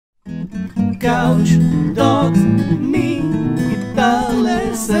couch, dogs, me, guitar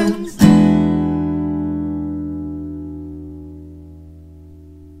lessons.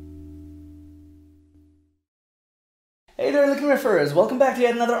 Hey there, LickNRiffers! Welcome back to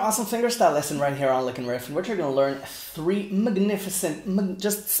yet another awesome fingerstyle lesson right here on LickNRiff, in which you're going to learn 3 magnificent,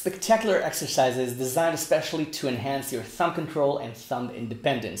 just spectacular exercises designed especially to enhance your thumb control and thumb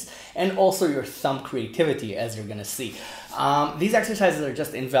independence, and also your thumb creativity, as you're going to see. These exercises are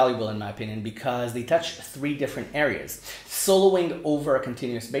just invaluable in my opinion because they touch 3 different areas: soloing over a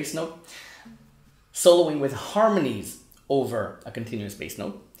continuous bass note, soloing with harmonies over a continuous bass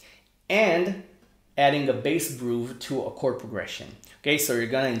note, and adding a bass groove to a chord progression. Okay, so you're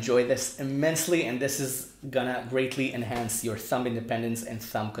gonna enjoy this immensely, and this is gonna greatly enhance your thumb independence and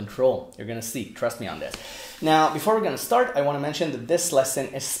thumb control. You're gonna see, trust me on this. Now, before we're gonna start, I wanna mention that this lesson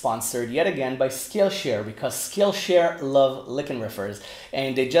is sponsored yet again by Skillshare, because Skillshare love LickNRiffers,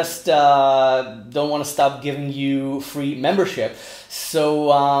 and they just don't wanna stop giving you free membership. So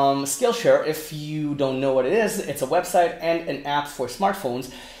Skillshare, if you don't know what it is, it's a website and an app for smartphones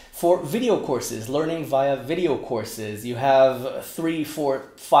for video courses, learning via video courses. You have 3, 4,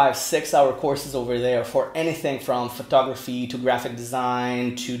 5, 6 hour courses over there for anything from photography to graphic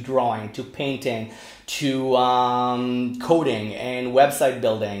design to drawing to painting to coding and website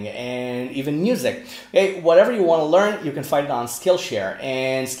building and even music. Okay, whatever you want to learn, you can find it on Skillshare.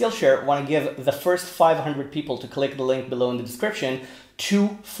 And Skillshare want to give the first 500 people to click the link below in the description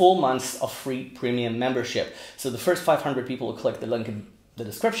 2 full months of free premium membership. So the first 500 people who click the link in the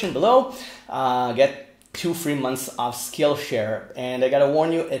description below get 2 free months of Skillshare, and I gotta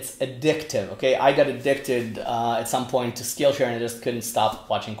warn you, it's addictive. Okay, I got addicted at some point to Skillshare, and I just couldn't stop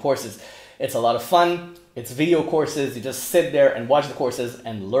watching courses. It's a lot of fun. It's video courses. You just sit there and watch the courses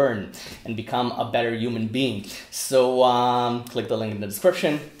and learn and become a better human being. So click the link in the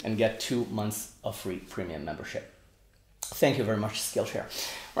description and get 2 months of free premium membership. Thank you very much, Skillshare.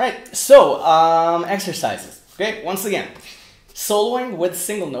 All right, so exercises. Okay, once again, soloing with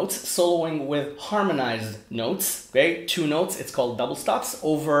single notes, soloing with harmonized notes, okay? 2 notes, it's called double stops,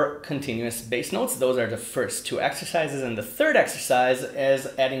 over continuous bass notes. Those are the first 2 exercises, and the third exercise is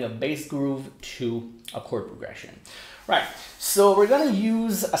adding a bass groove to a chord progression. Right, so we're gonna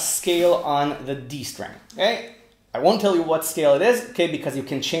use a scale on the D string, okay? I won't tell you what scale it is, okay, because you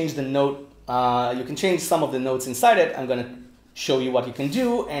can change the note, you can change some of the notes inside it. I'm gonna show you what you can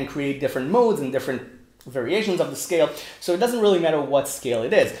do and create different modes and different variations of the scale, so it doesn't really matter what scale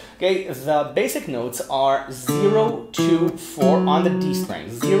it is. Okay, the basic notes are 0, 2, 4 on the D string.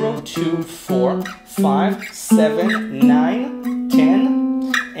 0, 2, 4, 5, 7, 9,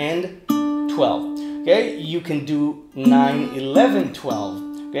 10, and 12. Okay, you can do 9, 11, 12.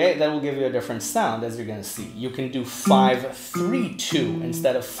 Okay, that will give you a different sound, as you're gonna see. You can do 5, 3, 2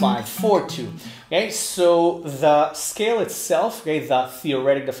 instead of 5, 4, 2. Okay, so the scale itself, okay, the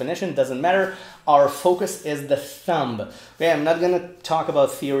theoretic definition doesn't matter. Our focus is the thumb. Okay, I'm not gonna talk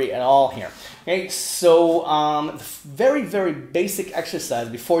about theory at all here. Okay, so very, very basic exercise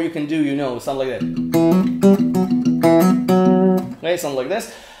before you can do, you know, something like that. Okay, something like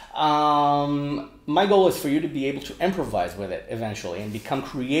this. My goal is for you to be able to improvise with it eventually and become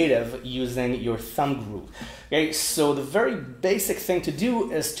creative using your thumb groove. Okay, so the very basic thing to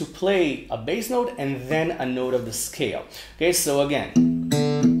do is to play a bass note and then a note of the scale. Okay, so again,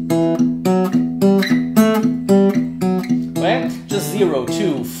 okay, just 0,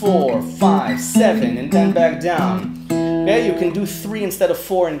 2, 4, 5, 7, and then back down. Okay, you can do 3 instead of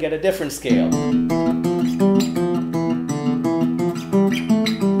 4 and get a different scale.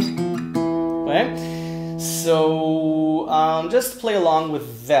 So just play along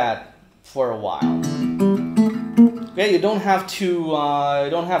with that for a while. Okay, you don't have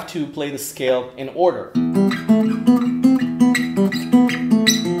to play the scale in order.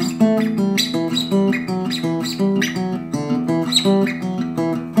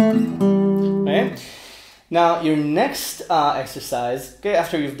 Okay. Now your next exercise, okay,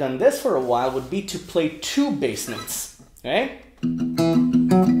 after you've done this for a while, would be to play 2 bass notes. Okay.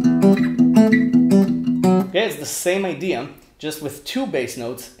 Okay, it's the same idea, just with 2 bass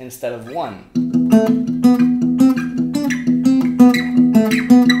notes instead of 1.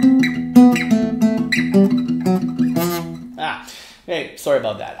 Okay, sorry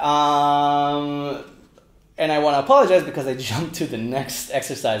about that. And I want to apologize because I jumped to the next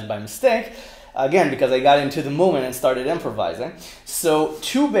exercise by mistake. Again, because I got into the moment and started improvising. So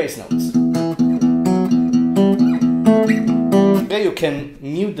 2 bass notes. Okay, you can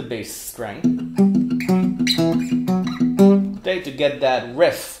mute the bass string. Okay, to get that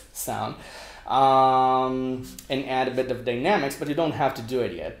riff sound. And add a bit of dynamics, but you don't have to do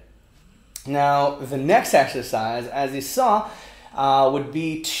it yet. Now, the next exercise, as you saw, would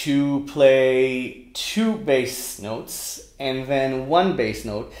be to play 2 bass notes and then 1 bass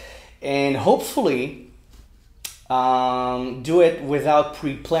note, and hopefully do it without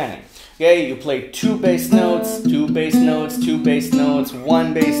pre-planning. Okay, you play 2 bass notes, 2 bass notes, 2 bass notes,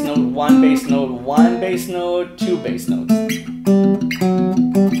 1 bass note, 1 bass note, 1 bass note, 2 bass notes.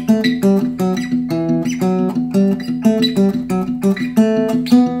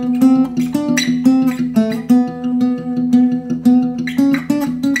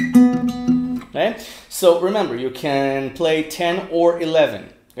 Okay, so remember, you can play 10 or 11.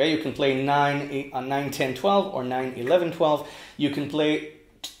 Okay, you can play 9, 10, 12 or 9, 11, 12. You can play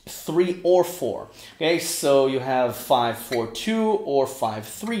 3 or 4. Okay, so you have 5, 4, 2 or 5,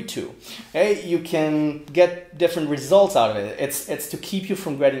 3, 2. Okay, you can get different results out of it. It's to keep you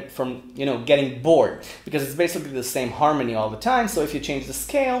from getting bored, because it's basically the same harmony all the time. So if you change the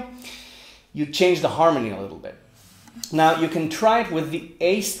scale, you change the harmony a little bit. Now you can try it with the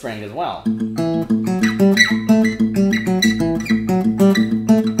A string as well.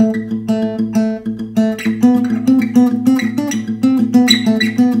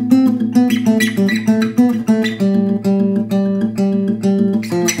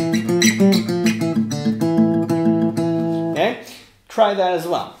 Try that as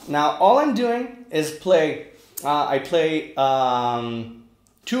well. Now all I'm doing is I play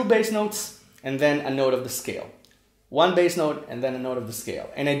 2 bass notes and then a note of the scale. 1 bass note and then a note of the scale.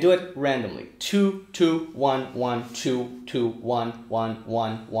 And I do it randomly. 2, 2, 1, 1, 2, 2, 1, 1,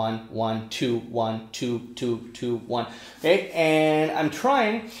 1, 1, 1, 2, 1, 2, 2, 2, 1. Okay, and I'm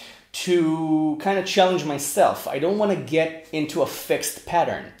trying to kind of challenge myself. I don't want to get into a fixed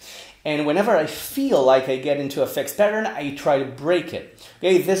pattern. And whenever I feel like I get into a fixed pattern, I try to break it.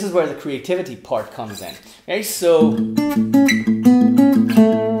 Okay, this is where the creativity part comes in. Okay, so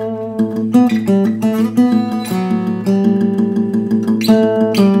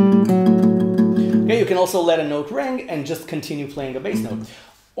you can also let a note ring and just continue playing a bass note.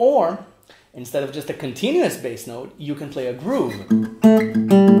 Or, instead of just a continuous bass note, you can play a groove.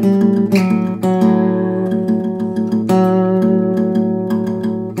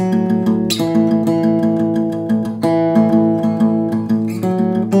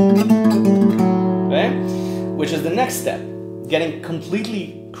 Okay? Which is the next step, getting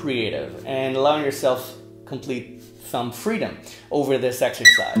completely creative and allowing yourself complete thumb freedom over this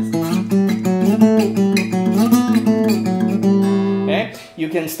exercise. Okay, you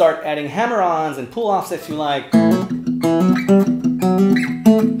can start adding hammer-ons and pull-offs if you like.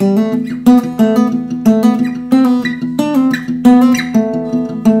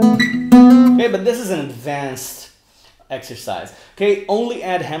 Okay, but this is an advanced exercise. Okay, only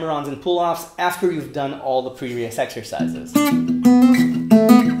add hammer-ons and pull-offs after you've done all the previous exercises.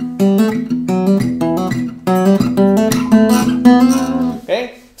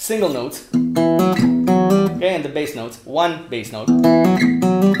 Okay, single notes. Okay, and the bass notes. 1 bass note.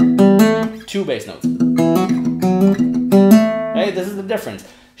 2 bass notes. Okay, this is the difference.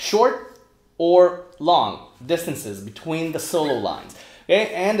 Short or long distances between the solo lines.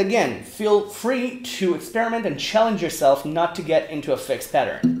 Okay, and again, feel free to experiment and challenge yourself not to get into a fixed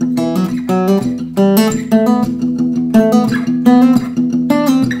pattern.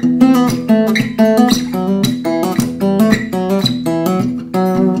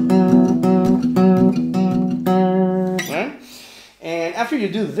 After you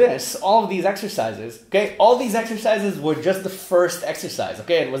do this, all of these exercises, okay, all these exercises were just the first exercise,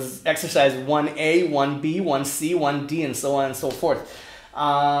 okay? It was exercise 1A, 1B, 1C, 1D, and so on and so forth.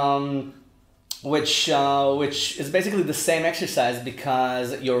 Which is basically the same exercise,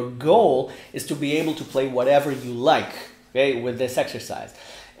 because your goal is to be able to play whatever you like, okay, with this exercise.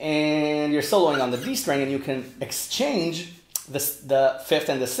 And you're soloing on the D string, and you can exchange the 5th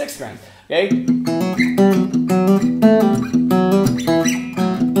and the 6th string, okay?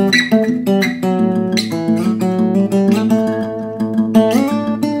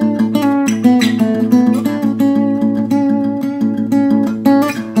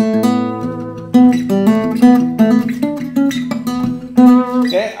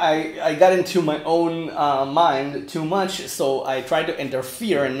 I got into my own mind too much, so I tried to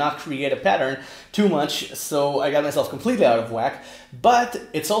interfere and not create a pattern too much, so I got myself completely out of whack. But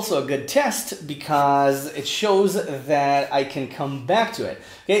it's also a good test, because it shows that I can come back to it.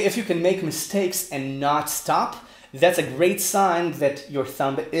 Okay, if you can make mistakes and not stop, that's a great sign that your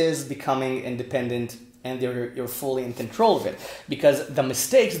thumb is becoming independent and you're fully in control of it, because the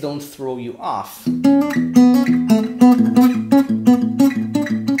mistakes don't throw you off.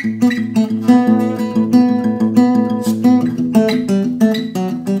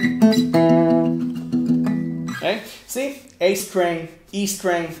 A string, E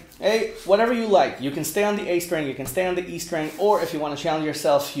string, A, whatever you like. You can stay on the A string, you can stay on the E string, or if you want to challenge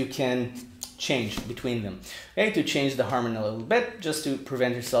yourself, you can change between them. Okay, to change the harmony a little bit, just to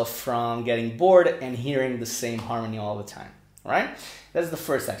prevent yourself from getting bored and hearing the same harmony all the time. All right? That's the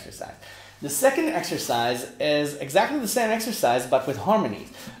first exercise. The second exercise is exactly the same exercise, but with harmonies.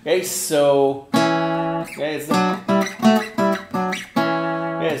 Okay, so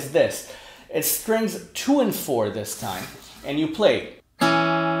it's this. It's strings 2 and 4 this time, and you play.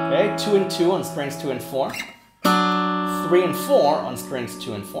 Okay, 2 and 2 on strings 2 and 4, 3 and 4 on strings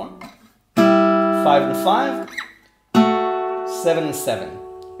 2 and 4, 5 and 5, 7 and 7.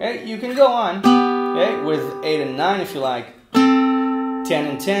 Okay, you can go on, okay, with 8 and 9 if you like, 10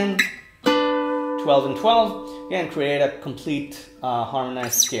 and 10, 12 and 12, again, create a complete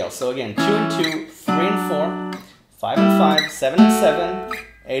harmonized scale. So again, 2 and 2, 3 and 4, 5 and 5, 7 and 7,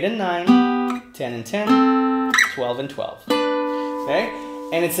 8 and 9, 10 and 10, 12 and 12. Okay?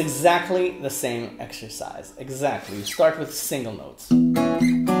 And it's exactly the same exercise. Exactly. You start with single notes.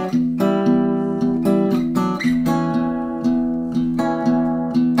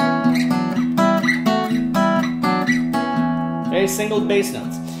 Okay, single bass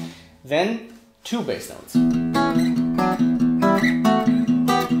notes. Then 2 bass notes.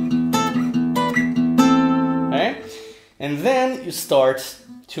 Okay? And then you start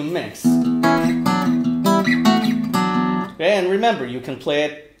to mix. Okay, and remember, you can play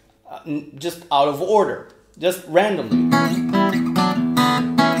it just out of order, just randomly.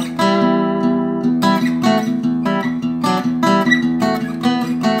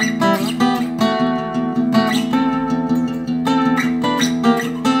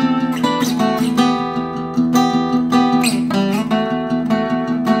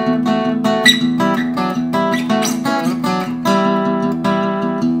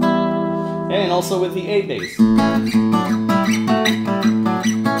 And also with the A bass.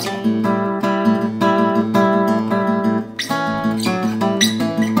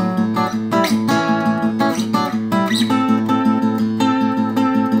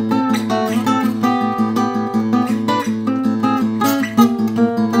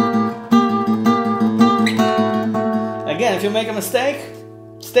 Again, if you make a mistake,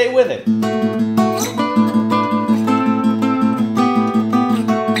 stay with it.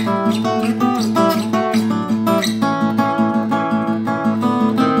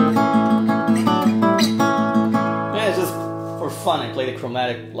 Fun, I play the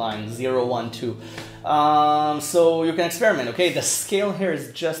chromatic line 0, 1, 2. So you can experiment, okay? The scale here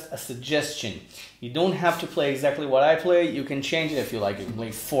is just a suggestion. You don't have to play exactly what I play. You can change it if you like. You can play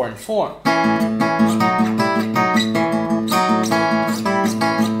 4 and 4.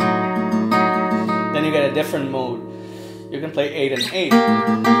 Then you get a different mode. You can play 8 and 8.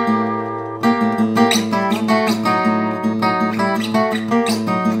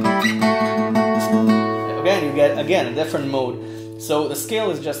 Again, you get a different mode. So the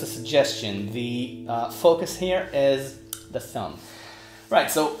scale is just a suggestion. The focus here is the thumb. Right,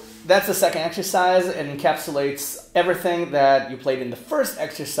 so that's the second exercise. It encapsulates everything that you played in the first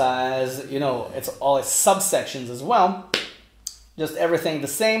exercise. You know, it's all its subsections as well. Just everything the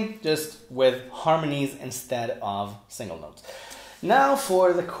same, just with harmonies instead of single notes. Now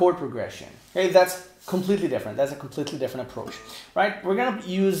for the chord progression. Okay, that's completely different. That's a completely different approach. Right, we're gonna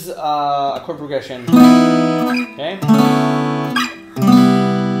use a chord progression. Okay.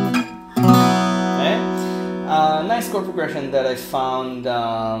 Nice chord progression that I found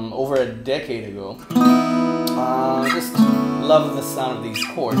over a decade ago. Just love the sound of these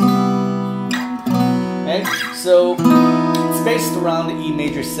chords. Okay, so it's based around the E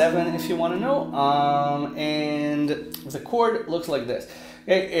major 7, if you want to know, and the chord looks like this.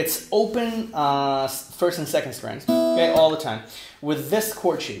 Okay, it's open first and second strings, okay, all the time, with this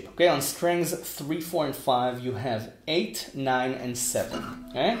chord shape. Okay, on strings 3, 4, and 5, you have 8, 9, and 7.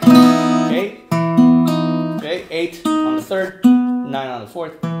 Okay, okay, 8 on the 3rd, 9 on the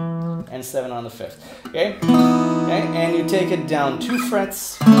 4th, and 7 on the 5th. Okay, okay, and you take it down 2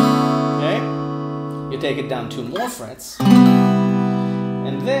 frets. Okay, you take it down 2 more frets.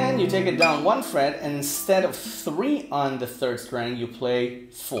 And then you take it down 1 fret, and instead of 3 on the 3rd string, you play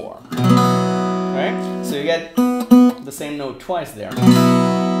 4. Alright, so you get the same note twice there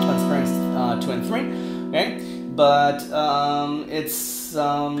on strings 2 and 3. Okay, but it's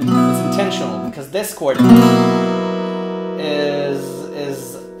intentional because this chord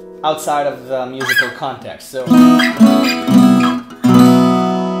is outside of the musical context. So, okay,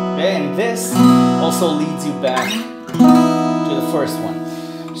 and this also leads you back to the first one.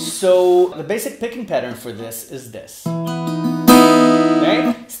 So the basic picking pattern for this is this.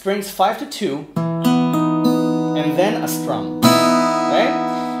 Okay? Strings 5 to 2, and then a strum. Okay?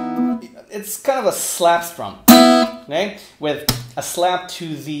 It's kind of a slap strum, okay? With a slap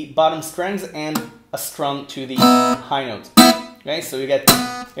to the bottom strings and a strum to the high notes. Okay, so you get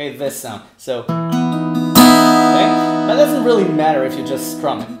this sound. So, okay, that doesn't really matter if you just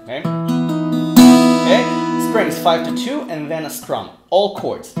strum it. Okay, okay, strings 5 to 2, and then a strum. All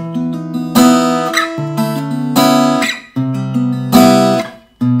chords.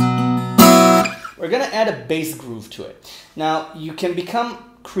 We're gonna add a bass groove to it. Now you can become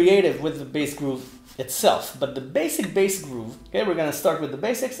creative with the bass groove itself, but the basic bass groove, okay, we're gonna start with the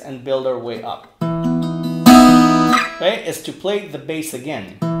basics and build our way up. Okay, is to play the bass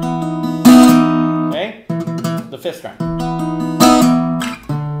again. Okay, the 5th string.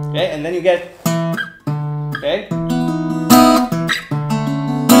 Okay, and then you get, okay,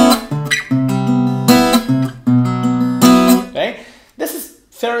 okay. This is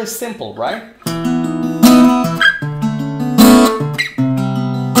fairly simple, right?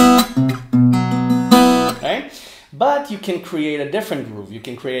 Okay, but you can create a different groove. You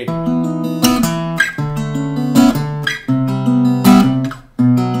can create.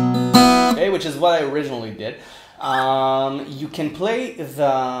 Which is what I originally did. You can play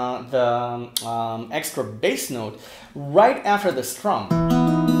the extra bass note right after the strum.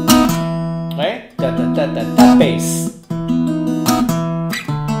 Right? Da da da da da bass.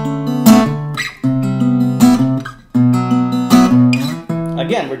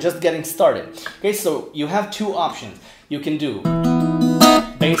 Again, we're just getting started. Okay, so you have two options. You can do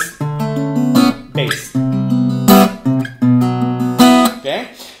bass, bass. Okay?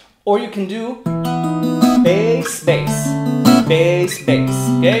 Or you can do bass, bass, bass, bass,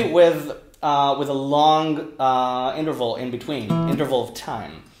 okay, with a long interval in between, interval of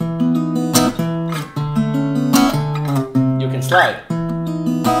time. You can slide.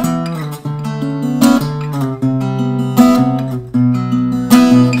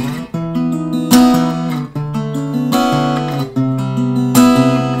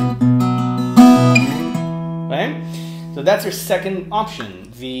 Okay, so that's your second option.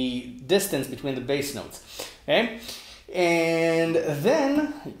 The distance between the bass notes, okay? And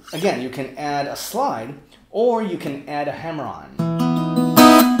then, again, you can add a slide, or you can add a hammer-on.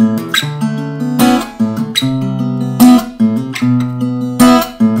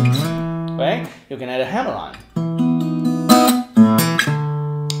 Okay? You can add a hammer-on.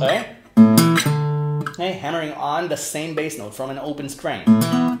 Okay? Okay, hammering on the same bass note from an open string.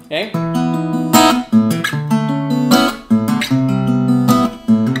 Okay?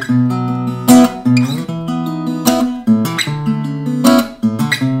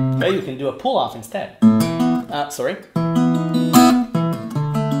 You can do a pull-off instead. Sorry.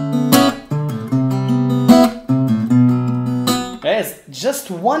 Okay, it's just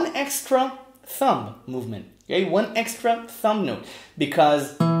one extra thumb movement. Okay, one extra thumb note,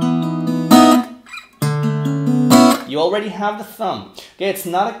 because you already have the thumb. Okay, it's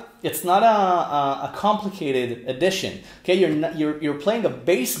not a complicated addition. Okay, you're playing a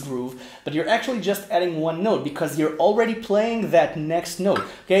bass groove, but you're actually just adding one note because you're already playing that next note.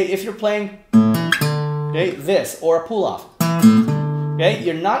 Okay, if you're playing this or a pull-off, okay,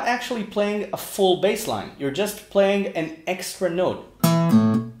 you're not actually playing a full bass line. You're just playing an extra note.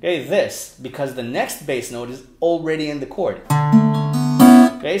 Okay, this, because the next bass note is already in the chord.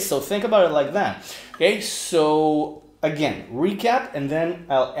 Okay, so think about it like that. Okay, so again, recap, and then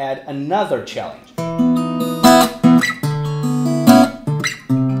I'll add another challenge.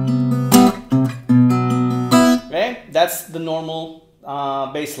 Okay, that's the normal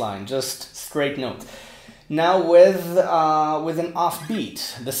bass line, just straight notes. Now with an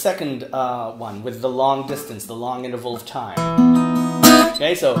offbeat, the second one, with the long distance, the long interval of time.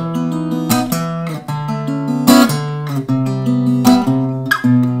 Okay, so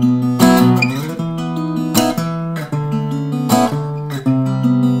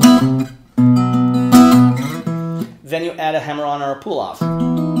then you add a hammer-on or a pull-off.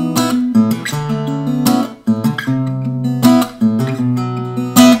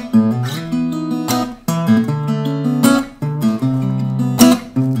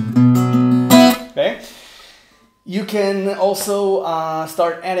 Okay. You can also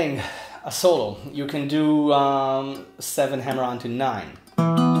start adding a solo. You can do 7 hammer-on to 9.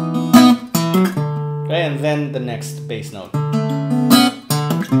 Okay, and then the next bass note.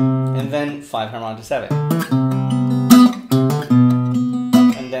 And then 5 hammer-on to 7.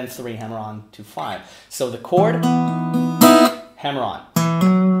 And then 3 hammer-on to 5. So the chord, hammer-on.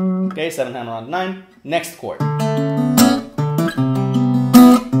 Okay, 7 hammer-on to 9. Next chord.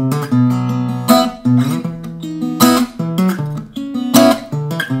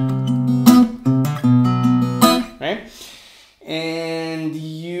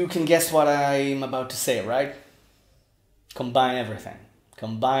 can guess what I'm about to say, right? Combine everything.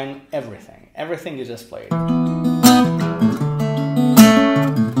 Combine everything. Everything you just played.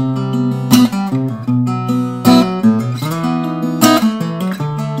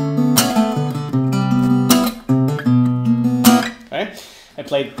 Okay? I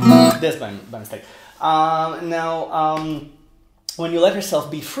played this by mistake. Now, when you let yourself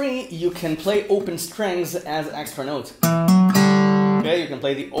be free, you can play open strings as extra notes. Okay, you can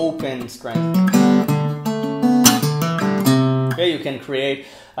play the open string. Okay, you can create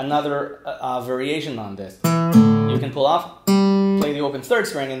another variation on this. You can pull off, play the open third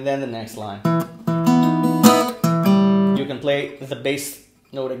string, and then the next line. You can play the bass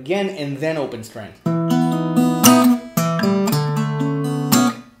note again, and then open string.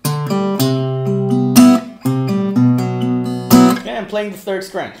 Okay, I'm playing the third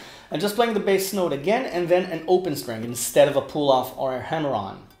string. I'm just playing the bass note again, and then an open string instead of a pull off or a hammer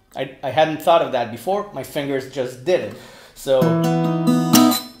on. I hadn't thought of that before, my fingers just did it. So,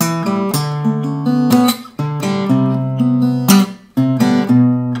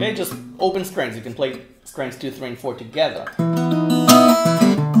 okay, just open strings. You can play strings 2, 3, and 4 together.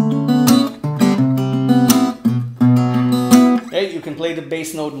 Okay, you can play the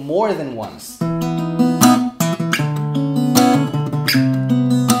bass note more than once.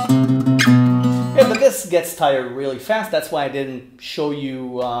 Yeah, but this gets tired really fast. That's why I didn't show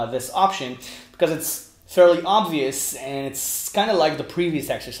you this option, because it's fairly obvious and it's kind of like the previous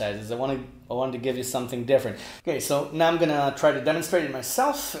exercises. I wanted to give you something different. Okay, so now I'm gonna try to demonstrate it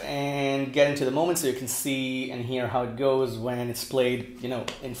myself and get into the moment so you can see and hear how it goes when it's played, you know,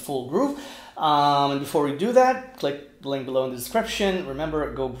 in full groove. And before we do that, click the link below in the description.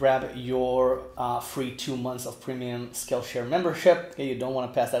 Remember, go grab your free 2 months of premium Skillshare membership. Okay, you don't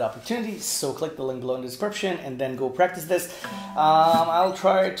want to pass that opportunity, so click the link below in the description and then go practice this. I'll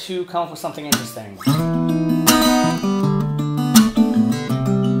try to come up with something interesting.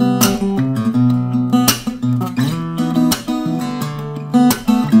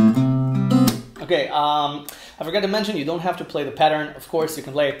 Okay, I forgot to mention you don't have to play the pattern. Of course, you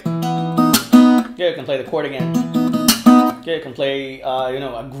can play. Yeah, you can play the chord again. Okay, you can play, you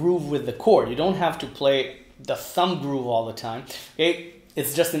know, a groove with the chord. You don't have to play the thumb groove all the time. Okay,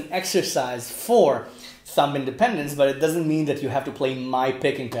 it's just an exercise for thumb independence, but it doesn't mean that you have to play my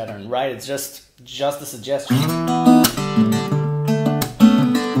picking pattern, right? It's just a suggestion.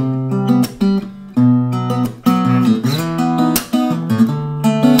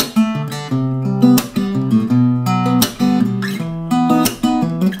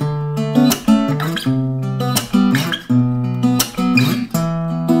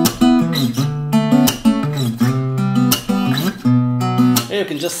 You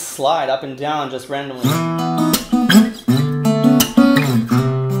can just slide up and down just randomly.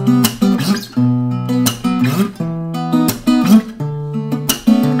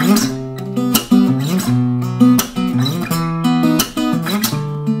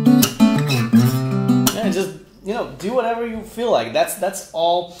 And just, you know, do whatever you feel like. That's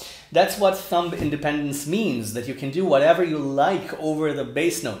all. That's what thumb independence means, that you can do whatever you like over the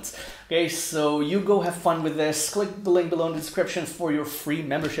bass notes. Okay, so you go have fun with this. Click the link below in the description for your free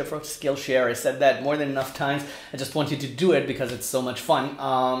membership for Skillshare. I said that more than enough times. I just want you to do it because it's so much fun.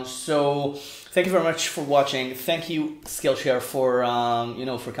 So thank you very much for watching. Thank you, Skillshare, for you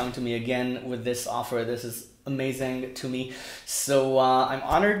know, for coming to me again with this offer. This is amazing to me. So I'm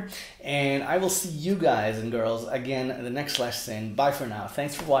honored, and I will see you guys and girls again in the next lesson. Bye for now.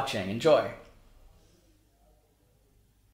 Thanks for watching. Enjoy.